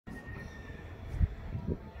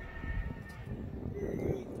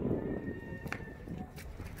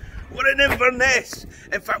We're in Inverness.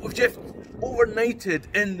 In fact, we've just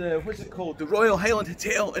overnighted in the, what's it called? The Royal Highland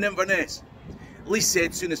Hotel in Inverness. Least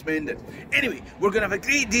said, soonest mended. Anyway, we're going to have a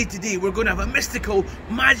great day today. We're going to have a mystical,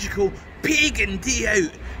 magical, pagan day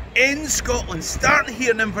out in Scotland, starting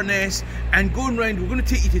here in Inverness and going round. We're going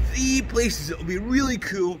to take you to 3 places that will be really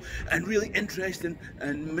cool and really interesting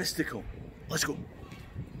and mystical. Let's go.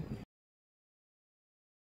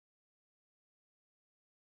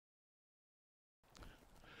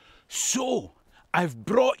 So, I've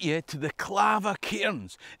brought you to the Clava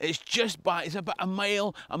Cains. It's just by, it's about a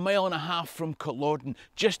mile and a half from Clootie,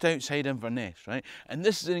 just outside Inverness, right? And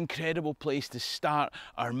this is an incredible place to start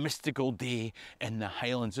our mystical day in the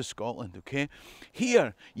Highlands of Scotland, okay?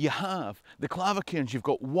 Here you have the Clava Cains. You've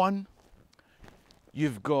got 1,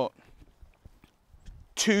 you've got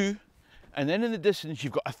 2, and then in the distance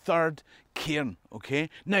you've got a 3rd cairn, okay?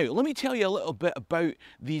 Now, let me tell you a little bit about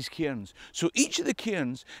these cairns. So each of the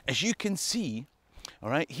cairns, as you can see, all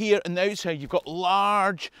right, here on the outside you've got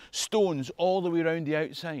large stones all the way around the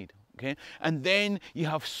outside, okay? And then you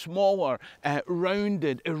have smaller,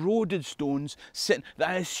 rounded, eroded stones sitting, that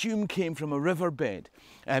I assume came from a riverbed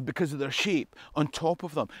because of their shape on top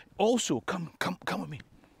of them. Also, come with me.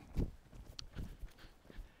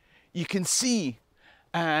 You can see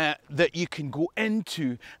that you can go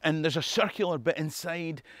into, and there's a circular bit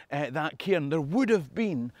inside that cairn. There would have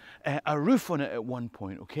been a roof on it at one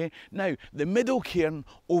point, okay? Now, the middle cairn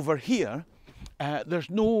over here, there's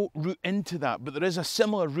no route into that, but there is a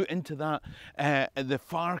similar route into that, the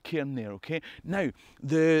far cairn there, okay? Now,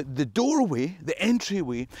 the doorway, the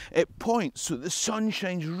entryway, it points so the sun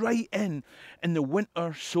shines right in the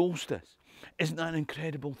winter solstice. Isn't that an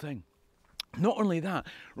incredible thing? Not only that,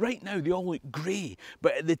 right now they all look grey,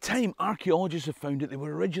 but at the time archaeologists have found that they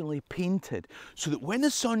were originally painted so that when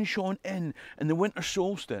the sun shone in the winter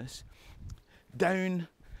solstice, down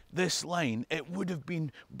this line, it would have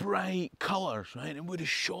been bright colours, right? It would have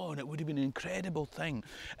shone, it would have been an incredible thing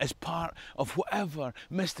as part of whatever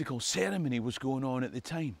mystical ceremony was going on at the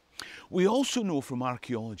time. We also know from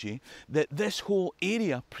archaeology that this whole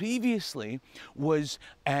area previously was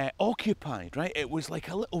occupied, right? It was like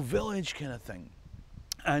a little village kind of thing.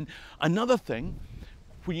 And another thing,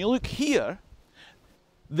 when you look here,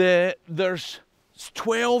 there's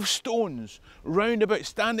 12 stones round about,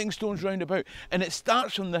 standing stones round about, and it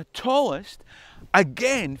starts from the tallest,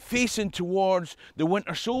 again facing towards the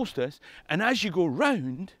winter solstice, and as you go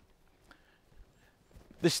round,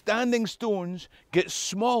 the standing stones get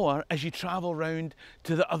smaller as you travel round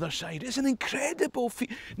to the other side. It's an incredible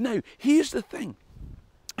feat. Now, here's the thing.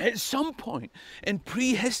 At some point in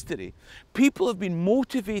prehistory, people have been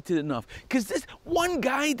motivated enough, because this one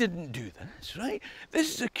guy didn't do this, right?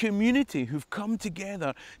 This is a community who've come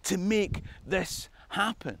together to make this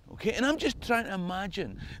happen, okay? And I'm just trying to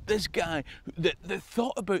imagine this guy that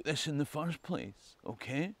thought about this in the first place,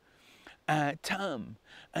 okay? Tam,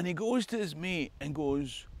 and he goes to his mate and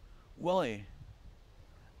goes, Willie,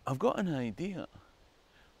 I've got an idea.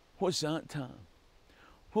 What's that, Tam?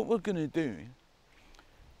 What we're going to do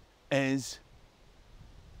is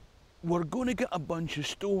we're going to get a bunch of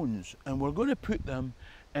stones and we're going to put them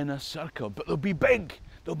in a circle, but they'll be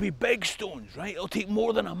big stones, right? It'll take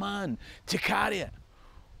more than a man to carry it.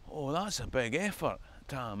 Oh, that's a big effort,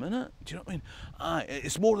 Tam, isn't it? Do you know what I mean? Aye,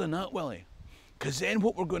 it's more than that, Willie. Because then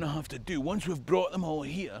what we're going to have to do, once we've brought them all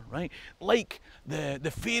here, right, like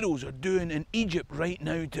the pharaohs are doing in Egypt right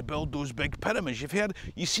now to build those big pyramids.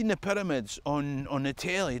 You've seen the pyramids on the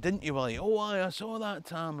telly, didn't you, Willie? Oh, I saw that,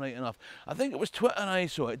 Tam, right enough. I think it was Twitter I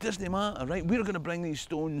saw it. It doesn't matter, right? We're going to bring these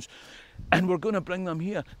stones and we're going to bring them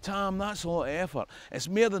here. Tam, that's a lot of effort. It's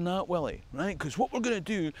more than that, Willie, right? Because what we're going to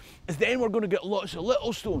do is then we're going to get lots of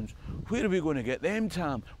little stones. Where are we going to get them,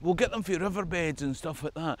 Tam? We'll get them for riverbeds and stuff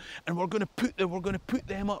like that. And we're going to put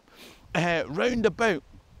them up round about.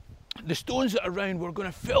 The stones that are round, we're going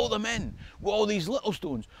to fill them in with all these little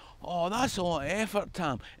stones. Oh, that's a lot of effort,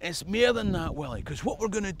 Tam. It's more than that, Willie, because what we're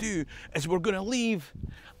going to do is we're going to leave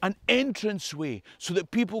an entranceway so that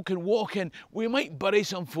people can walk in. We might bury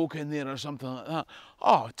some folk in there or something like that.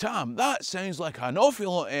 Oh, Tam, that sounds like an awful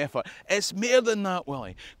lot of effort. It's more than that,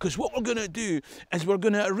 Willie, because what we're going to do is we're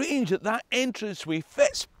going to arrange that entranceway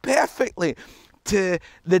fits perfectly to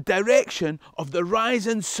the direction of the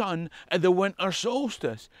rising sun at the winter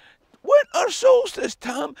solstice. Winter solstice,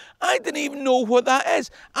 Tam. I didn't even know what that is.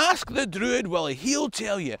 Ask the Druid, Willie. He'll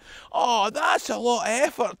tell you. Oh, that's a lot of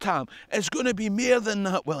effort, Tam. It's going to be more than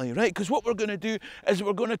that, Willie, right? Because what we're going to do is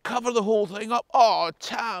we're going to cover the whole thing up. Oh,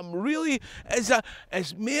 Tam, really? It's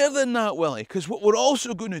more than that, Willie. Because what we're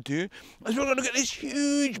also going to do is we're going to get these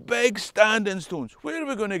huge, big standing stones. Where are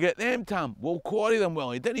we going to get them, Tam? We'll quarry them,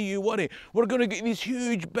 Willie. Didn't you worry? We're going to get these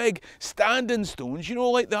huge, big standing stones, you know,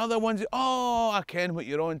 like the other ones. Oh, I ken what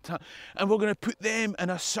you're on, Tam. And we're going to put them in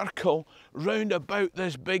a circle round about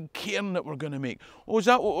this big cairn that we're going to make. Oh, is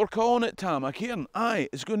that what we're calling it, Tam? A cairn? Aye,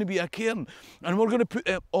 it's going to be a cairn. And we're going to put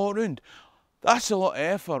it all round. That's a lot of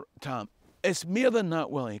effort, Tam. It's more than that,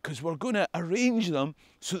 Willie, because we're going to arrange them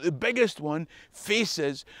so that the biggest one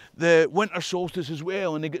faces the winter solstice as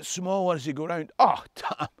well, and they get smaller as they go round. Oh,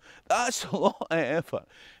 Tam, that's a lot of effort.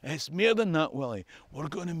 It's more than that, Willie. We're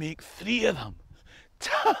going to make 3 of them.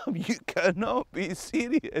 Tam, you cannot be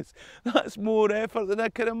serious. That's more effort than I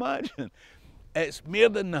can imagine. It's more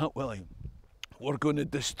than that, Willie. We're going to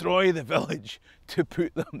destroy the village to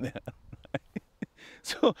put them there.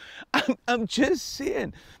 So I'm just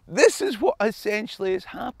saying, this is what essentially has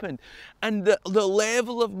happened. And the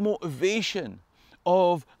level of motivation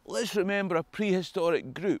of, let's remember, a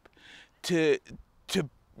prehistoric group to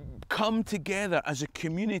come together as a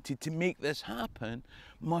community to make this happen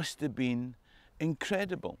must have been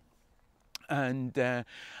incredible. And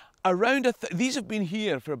around these have been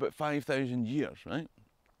here for about 5,000 years, right?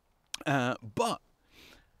 But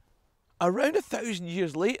around 1,000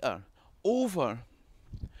 years later, over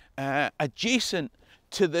adjacent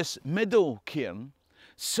to this middle cairn,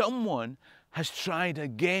 someone has tried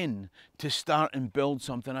again to start and build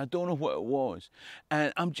something. I don't know what it was.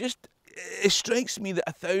 And it strikes me that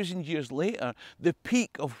 1,000 years later, the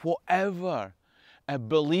peak of whatever a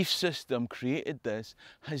belief system created this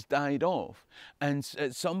has died off. And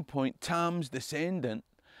at some point, Tam's descendant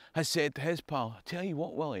has said to his pal, tell you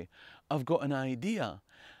what, Willie, I've got an idea.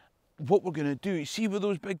 What we're going to do, you see where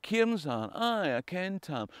those big cairns are? Aye, I can,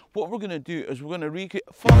 Tam. What we're going to do is we're going to recreate...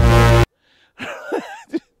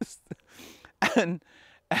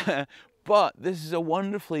 But this is a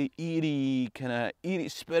wonderfully eerie,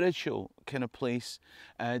 spiritual kind of place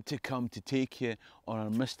to come to take you on a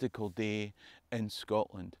mystical day in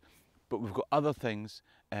Scotland. But we've got other things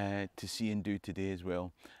to see and do today as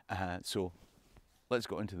well. So let's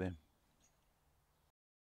go into them.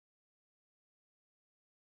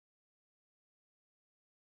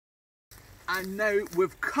 And now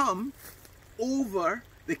we've come over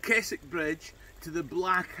the Keswick Bridge to the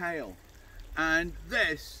Black Isle. And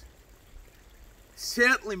this,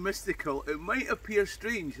 certainly mystical, it might appear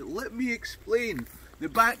strange. Let me explain the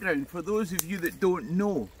background for those of you that don't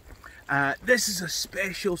know. This is a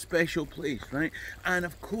special place, right? And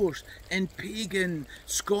of course, in pagan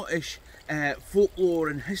Scottish folklore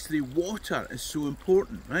and history, water is so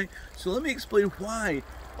important, right? So let me explain why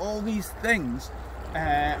all these things,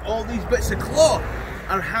 all these bits of cloth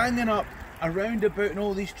are hanging up around about in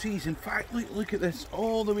all these trees. In fact, look at this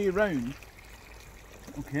all the way around.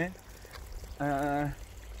 Okay,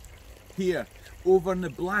 here over in the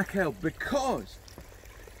Black Isle, because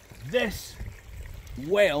this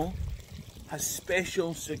well has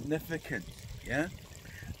special significance, yeah,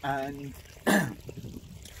 and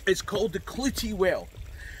it's called the Clootie well.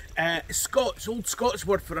 Old Scots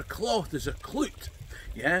word for a cloth is a cloot.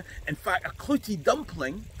 Yeah, in fact, a clootie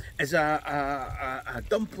dumpling is a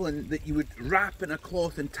dumpling that you would wrap in a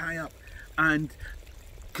cloth and tie up. And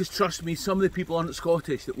because trust me, some of the people aren't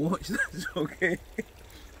Scottish that watch this, okay?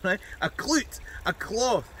 Right? A cloot, a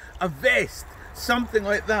cloth, a vest, something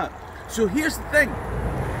like that. So here's the thing: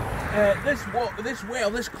 this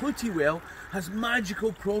Clootie well has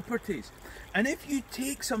magical properties. And if you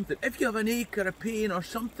take something, if you have an ache or a pain or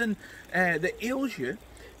something that ails you,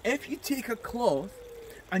 if you take a cloth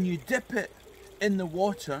and you dip it in the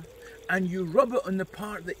water and you rub it on the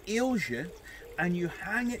part that ails you and you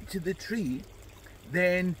hang it to the tree,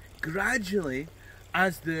 then gradually,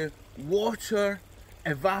 as the water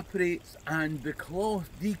evaporates and the cloth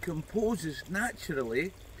decomposes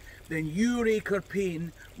naturally, then your ache or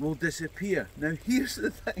pain will disappear. Now here's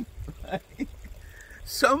the thing, right?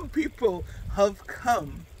 Some people have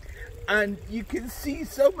come, and you can see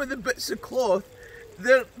some of the bits of cloth,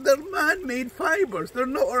 they're man-made fibres, they're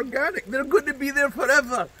not organic, they're going to be there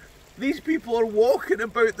forever. These people are walking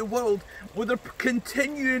about the world with their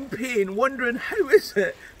continuing pain, wondering how is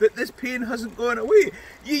it that this pain hasn't gone away.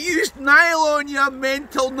 You used nylon, you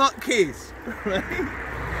mental nutcase, right?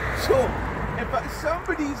 So, if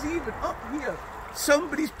somebody's even up here,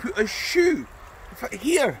 somebody's put a shoe,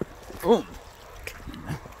 here, oh,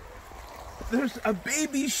 there's a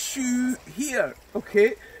baby's shoe here,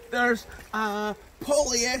 okay? There's a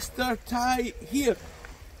polyester tie here.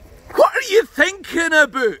 What are you thinking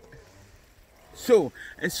about? So,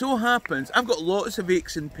 it so happens, I've got lots of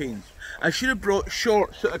aches and pains. I should have brought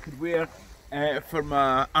shorts that I could wear for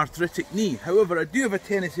my arthritic knee. However, I do have a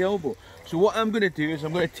tennis elbow. So what I'm going to do is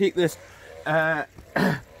I'm going to take this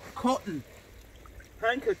cotton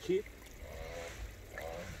handkerchief.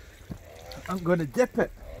 I'm going to dip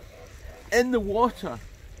it in the water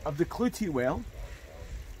of the Clootie well.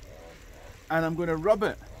 And I'm going to rub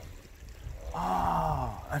it.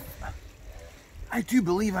 Ah, I do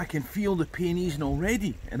believe I can feel the pain easing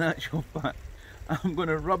already, in actual fact. I'm going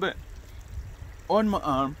to rub it on my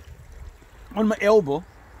arm, on my elbow,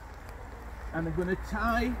 and I'm going to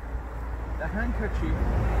tie the handkerchief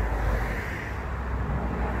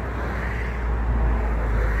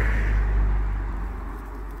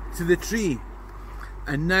to the tree.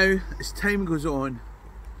 And now, as time goes on,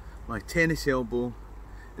 my tennis elbow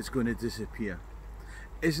is going to disappear.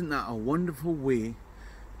 Isn't that a wonderful way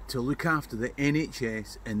to look after the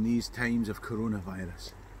NHS in these times of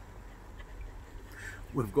coronavirus?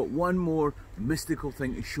 We've got one more mystical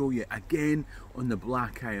thing to show you, again on the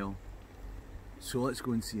Black Isle. So let's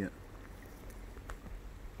go and see it.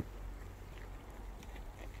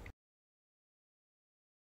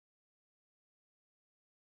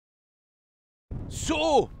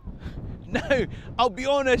 So, now, I'll be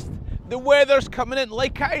honest, the weather's coming in,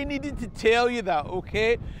 like I needed to tell you that,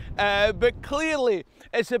 okay? But clearly,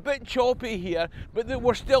 it's a bit choppy here, but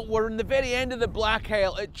we're in the very end of the Black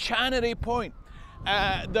Isle at Chanonry Point.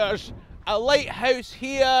 There's a lighthouse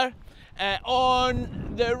here.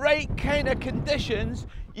 On the right kind of conditions,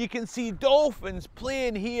 you can see dolphins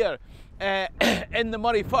playing here in the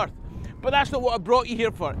Moray Firth. But that's not what I brought you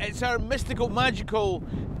here for. It's our mystical, magical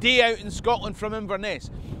day out in Scotland from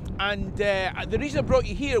Inverness. And the reason I brought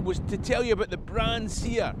you here was to tell you about the Brand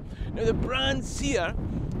Seer. Now, the Brand Seer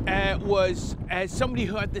was somebody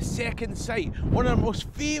who had the second sight, one of the most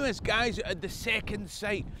famous guys who had the second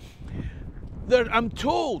sight. I'm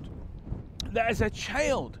told that as a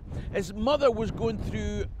child, his mother was going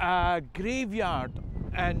through a graveyard,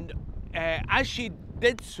 and as she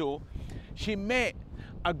did so, she met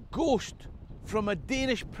a ghost from a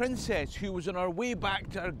Danish princess who was on her way back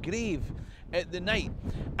to her grave at the night,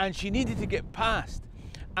 and she needed to get past.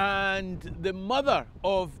 And the mother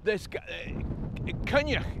of this guy,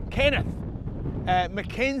 Kenneth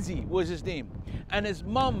Mackenzie was his name, and his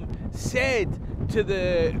mum said to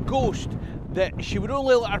the ghost that she would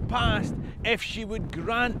only let her pass if she would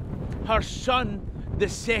grant her son the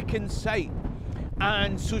second sight.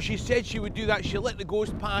 And so she said she would do that. She let the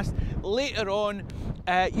ghost pass. Later on,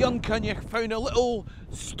 young Cynric found a little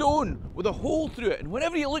stone with a hole through it, and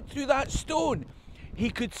whenever he looked through that stone, he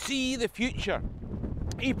could see the future.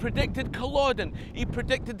 He predicted Culloden, he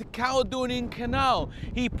predicted the Caledonian Canal,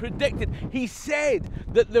 he said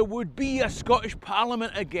that there would be a Scottish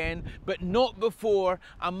Parliament again, but not before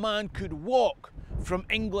a man could walk from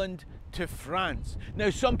England to France. Now,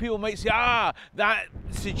 some people might say, that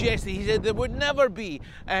suggests that he said there would never be,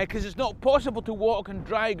 because it's not possible to walk on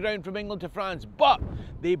dry ground from England to France. But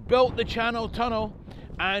they built the Channel Tunnel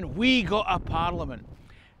and we got a parliament.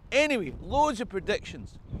 Anyway, loads of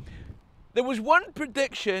predictions. There was one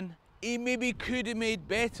prediction he maybe could have made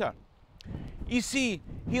better. You see,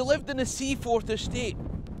 he lived in a Seaforth estate,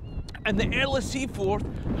 and the Earl of Seaforth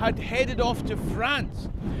had headed off to France,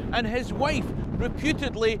 and his wife,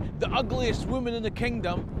 reputedly the ugliest woman in the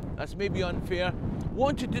kingdom, that's maybe unfair,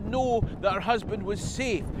 wanted to know that her husband was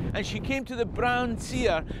safe, and she came to the Brand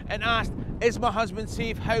Seer and asked, is my husband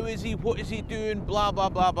safe, how is he, what is he doing, blah blah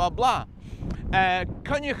blah blah blah.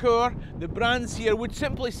 Cynric, the Brand Seer, would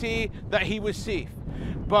simply say that he was safe,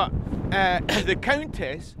 but the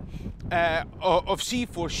Countess of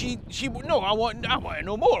Seaforth, she would, no, I want to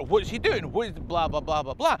know more. What's he doing? What is blah blah blah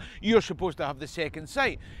blah blah? You're supposed to have the second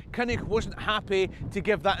sight. Cynric wasn't happy to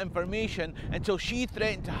give that information until she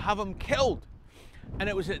threatened to have him killed, and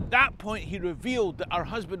it was at that point he revealed that her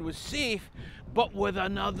husband was safe, but with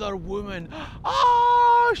another woman.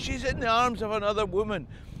 She's in the arms of another woman.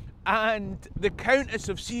 And the Countess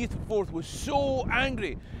of Seaforth was so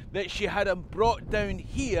angry that she had him brought down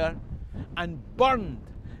here and burned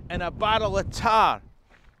in a barrel of tar.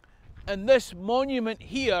 And this monument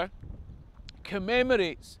here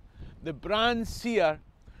commemorates the Brand Seer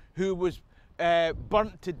who was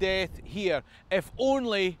burnt to death here. If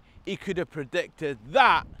only he could have predicted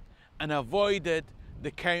that and avoided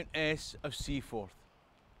the Countess of Seaforth.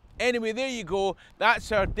 Anyway, there you go.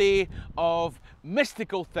 That's our day of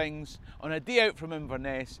mystical things on a day out from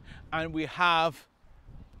Inverness, and we have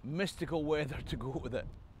mystical weather to go with it.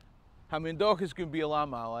 I mean, Dochas can be a lamb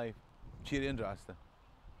my life. Cheery and drasta.